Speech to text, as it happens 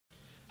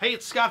Hey,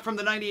 it's Scott from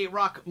the 98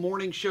 Rock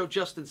Morning Show.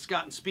 Justin,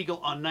 Scott, and Spiegel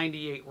on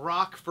 98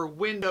 Rock for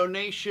Window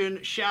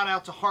Nation. Shout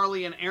out to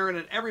Harley and Aaron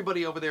and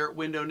everybody over there at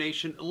Window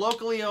Nation.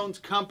 Locally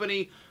owned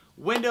company.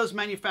 Windows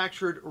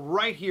manufactured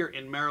right here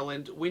in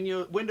Maryland.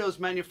 Windows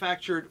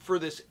manufactured for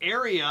this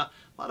area.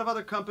 A lot of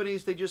other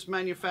companies, they just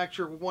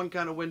manufacture one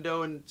kind of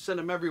window and send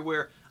them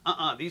everywhere.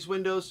 These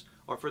windows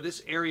are for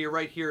this area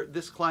right here,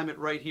 this climate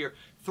right here.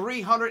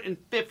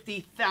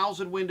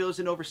 350,000 windows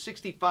in over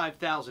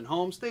 65,000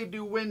 homes. They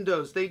do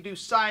windows, they do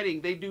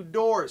siding, they do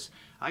doors.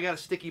 I got a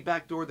sticky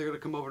back door. They're going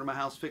to come over to my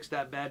house, fix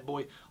that bad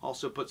boy,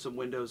 also put some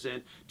windows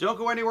in. Don't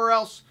go anywhere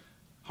else.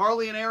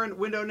 Harley and Aaron,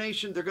 Window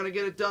Nation, they're going to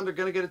get it done. They're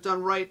going to get it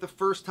done right the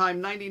first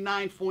time.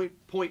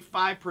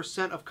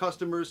 99.5% of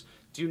customers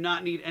do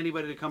not need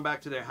anybody to come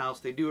back to their house.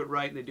 They do it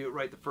right, and they do it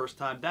right the first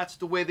time. That's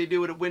the way they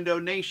do it at Window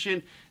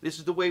Nation. This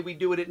is the way we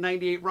do it at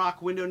 98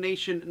 Rock, Window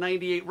Nation,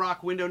 98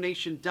 Rock,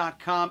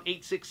 windownation.com,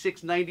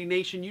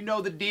 866-90-NATION. You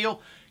know the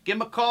deal. Give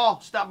them a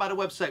call. Stop by the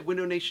website,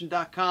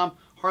 windownation.com.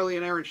 Harley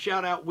and Aaron,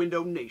 shout out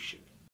Window Nation.